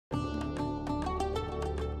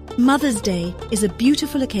Mother's Day is a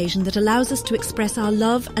beautiful occasion that allows us to express our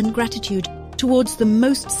love and gratitude towards the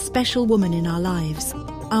most special woman in our lives,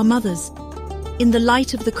 our mothers. In the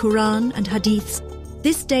light of the Quran and Hadiths,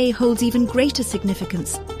 this day holds even greater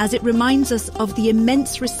significance as it reminds us of the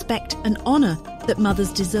immense respect and honour that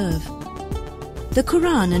mothers deserve. The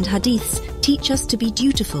Quran and Hadiths teach us to be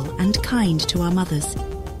dutiful and kind to our mothers.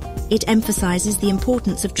 It emphasises the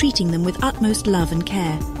importance of treating them with utmost love and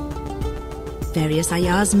care. Various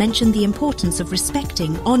ayahs mention the importance of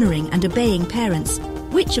respecting, honouring and obeying parents,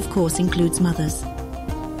 which of course includes mothers.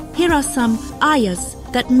 Here are some ayahs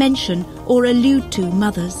that mention or allude to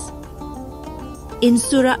mothers. In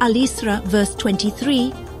Surah Al-Isra, verse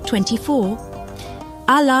 23-24,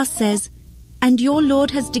 Allah says, "And your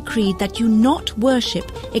Lord has decreed that you not worship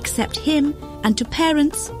except Him, and to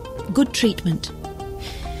parents, good treatment.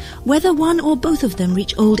 Whether one or both of them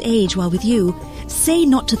reach old age while with you, say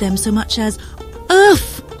not to them so much as,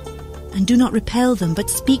 'Uff!' and do not repel them, but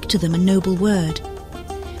speak to them a noble word.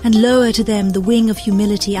 And lower to them the wing of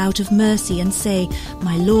humility out of mercy, and say,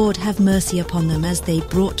 'My Lord, have mercy upon them, as they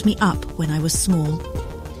brought me up when I was small.'"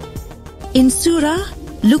 In Surah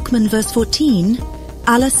Luqman, verse 14,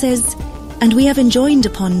 Allah says, "And we have enjoined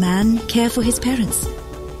upon man care for his parents.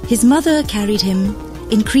 His mother carried him,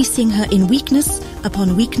 increasing her in weakness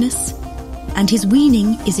upon weakness, and his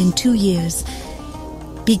weaning is in 2 years.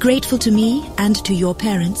 Be grateful to me and to your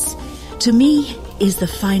parents. To me is the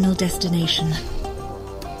final destination."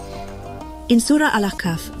 In Surah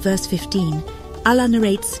Al-Ahqaf, verse 15, Allah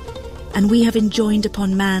narrates, "And we have enjoined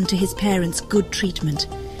upon man to his parents good treatment.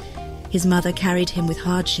 His mother carried him with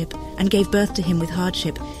hardship and gave birth to him with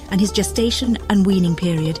hardship, and his gestation and weaning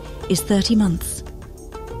period is 30 months.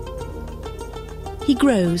 He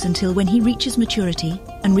grows until when he reaches maturity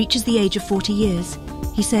and reaches the age of 40 years,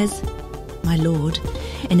 he says, 'My Lord,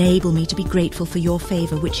 enable me to be grateful for your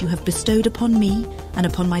favour which you have bestowed upon me and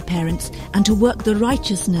upon my parents, and to work the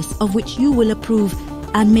righteousness of which you will approve,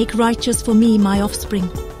 and make righteous for me my offspring.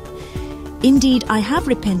 Indeed, I have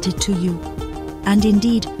repented to you, and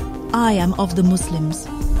indeed, I am of the Muslims.'"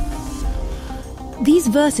 These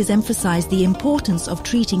verses emphasize the importance of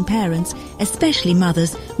treating parents, especially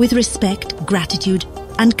mothers, with respect, gratitude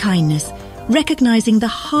and kindness, recognizing the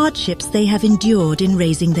hardships they have endured in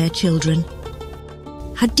raising their children.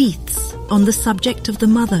 Hadiths on the subject of the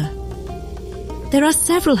mother. There are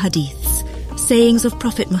several hadiths, sayings of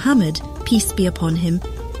Prophet Muhammad, peace be upon him,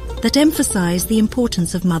 that emphasize the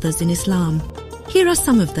importance of mothers in Islam. Here are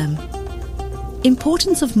some of them.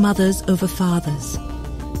 Importance of mothers over fathers.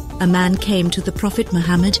 A man came to the Prophet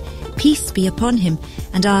Muhammad, peace be upon him,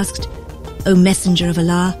 and asked, "O Messenger of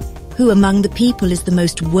Allah, who among the people is the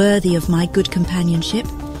most worthy of my good companionship?"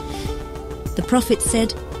 The Prophet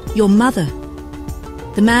said, "Your mother."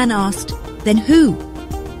 The man asked, "Then who?"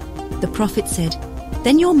 The Prophet said,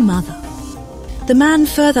 "Then your mother." The man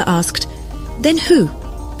further asked, "Then who?"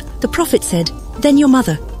 The Prophet said, "Then your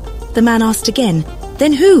mother." The man asked again,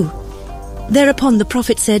 "Then who?" Thereupon the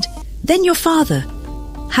Prophet said, "Then your father."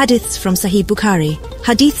 Hadiths from Sahih Bukhari,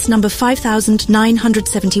 Hadiths number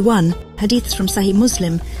 5971, Hadiths from Sahih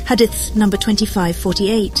Muslim, Hadiths number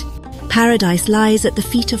 2548. Paradise lies at the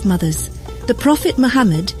feet of mothers. The Prophet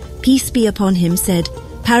Muhammad, peace be upon him, said,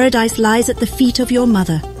 "Paradise lies at the feet of your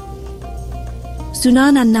mother."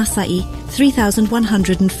 Sunan an-Nasa'i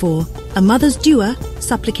 3104, a mother's dua,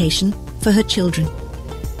 supplication, for her children.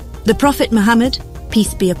 The Prophet Muhammad,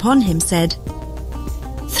 peace be upon him, said,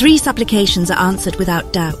 3 supplications are answered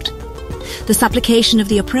without doubt: the supplication of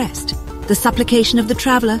the oppressed, the supplication of the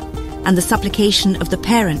traveller, and the supplication of the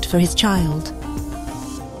parent for his child.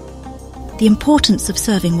 The importance of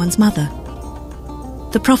serving one's mother.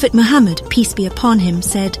 The Prophet Muhammad, peace be upon him,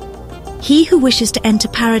 said, "He who wishes to enter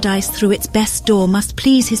paradise through its best door must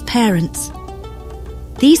please his parents."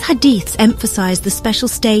 These hadiths emphasize the special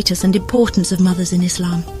status and importance of mothers in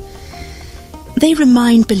Islam. They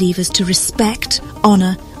remind believers to respect,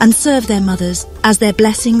 honour and serve their mothers, as their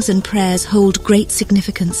blessings and prayers hold great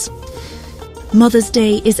significance. Mother's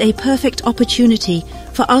Day is a perfect opportunity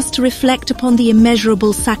for us to reflect upon the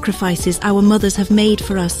immeasurable sacrifices our mothers have made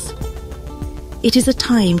for us. It is a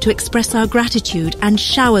time to express our gratitude and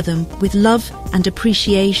shower them with love and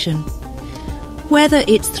appreciation. Whether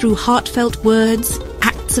it's through heartfelt words,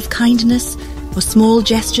 acts of kindness, or small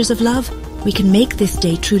gestures of love, we can make this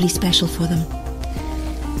day truly special for them.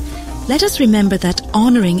 Let us remember that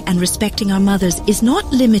honouring and respecting our mothers is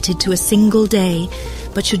not limited to a single day,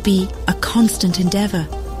 but should be a constant endeavour.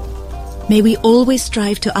 May we always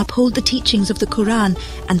strive to uphold the teachings of the Quran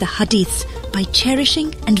and the Hadiths by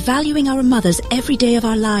cherishing and valuing our mothers every day of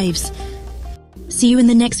our lives. See you in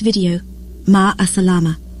the next video. Ma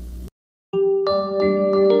as-salama.